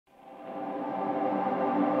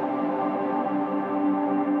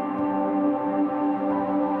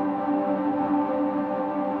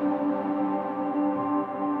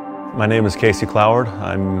My name is Casey Cloward.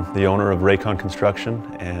 I'm the owner of Raykon Construction,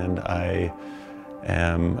 and I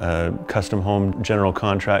am a custom home general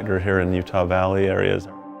contractor here in Utah Valley areas.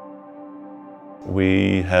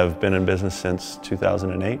 We have been in business since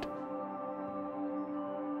 2008.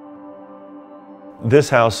 This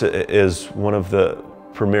house is one of the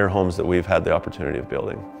premier homes that we've had the opportunity of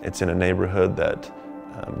building. It's in a neighborhood that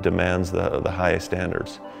demands the highest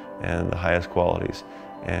standards and the highest qualities.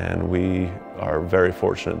 And we are very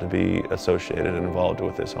fortunate to be associated and involved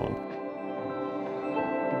with this home.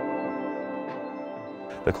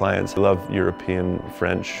 The clients love European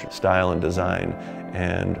French style and design,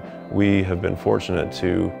 and we have been fortunate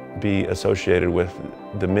to be associated with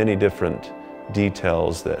the many different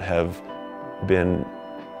details that have been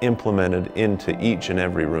implemented into each and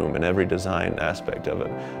every room and every design aspect of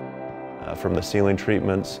it. From the ceiling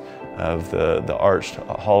treatments, of the arched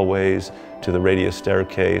hallways, to the radius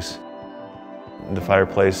staircase, the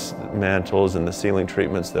fireplace mantles and the ceiling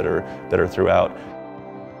treatments that are throughout.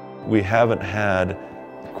 We haven't had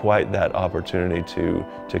quite that opportunity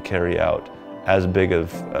to carry out as big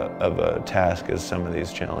of a task as some of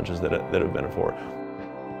these challenges that have been before.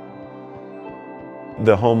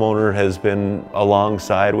 The homeowner has been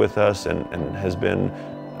alongside with us and has been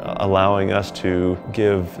allowing us to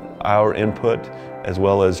give our input, as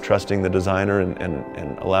well as trusting the designer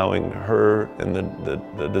and allowing her and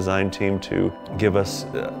the design team to give us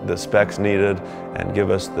the specs needed and give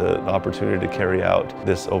us the opportunity to carry out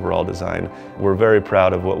this overall design. We're very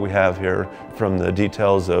proud of what we have here, from the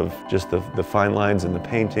details of just the fine lines in the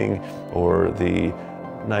painting, or the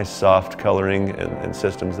nice soft coloring and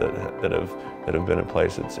systems that have been in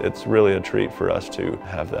place. It's really a treat for us to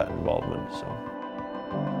have that involvement. So.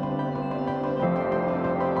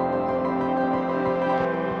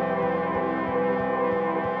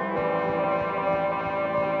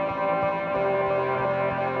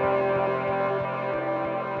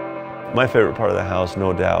 My favorite part of the house,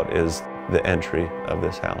 no doubt, is the entry of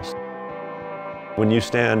this house. When you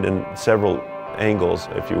stand in several angles,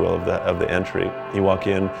 if you will, of the entry, you walk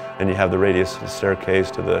in and you have the radius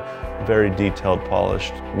staircase to the very detailed,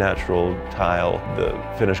 polished, natural tile, the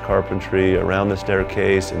finished carpentry around the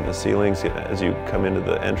staircase and the ceilings. As you come into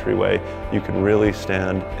the entryway, you can really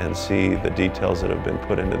stand and see the details that have been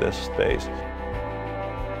put into this space.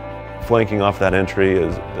 Flanking off that entry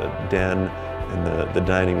is the den and the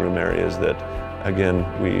dining room areas that, again,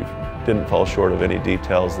 we didn't fall short of any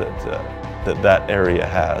details that area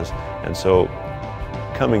has. And so,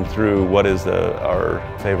 coming through what is our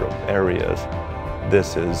favorite areas,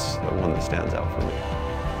 this is the one that stands out for me.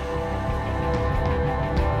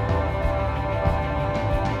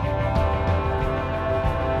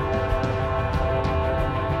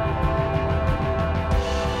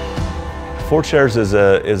 Four Chairs is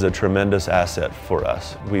a tremendous asset for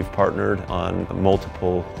us. We've partnered on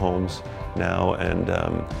multiple homes now, and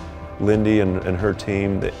Lindy and her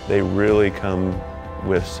team, they really come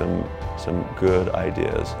with some good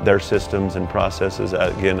ideas. Their systems and processes,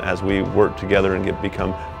 again, as we work together and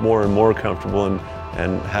become more and more comfortable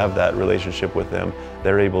and have that relationship with them,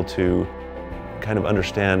 they're able to kind of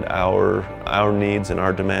understand our needs and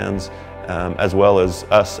our demands, as well as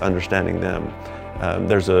us understanding them.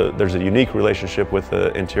 There's a unique relationship with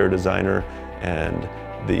the interior designer and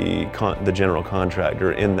the general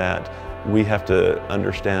contractor, in that we have to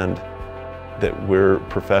understand that we're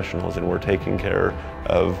professionals and we're taking care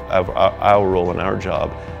of our role and our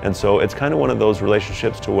job. And so it's kind of one of those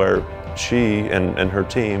relationships to where she and her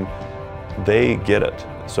team, they get it.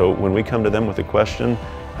 So when we come to them with a question,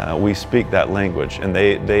 we speak that language, and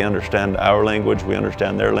they understand our language, we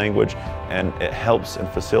understand their language, and it helps and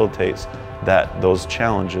facilitates those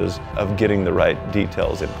challenges of getting the right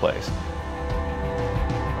details in place.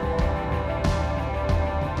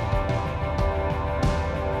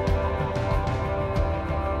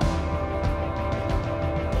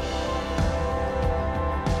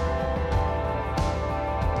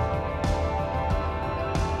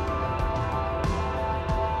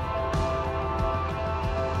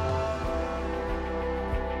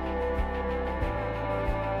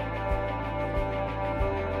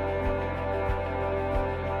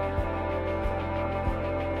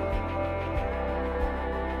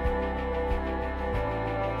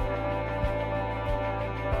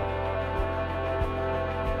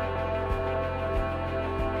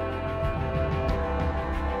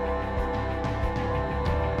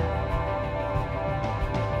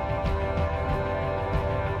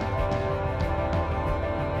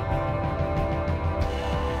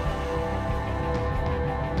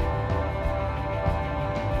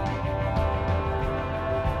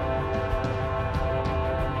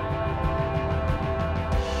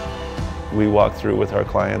 we walk through with our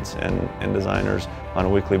clients and designers on a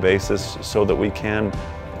weekly basis so that we can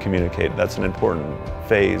communicate. That's an important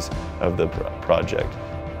phase of the project.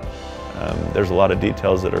 There's a lot of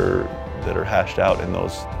details that are hashed out in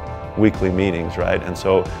those weekly meetings, right? And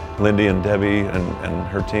so Lindy and Debbie and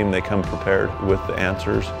her team, they come prepared with the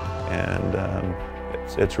answers, and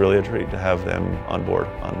it's really a treat to have them on board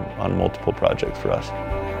on multiple projects for us.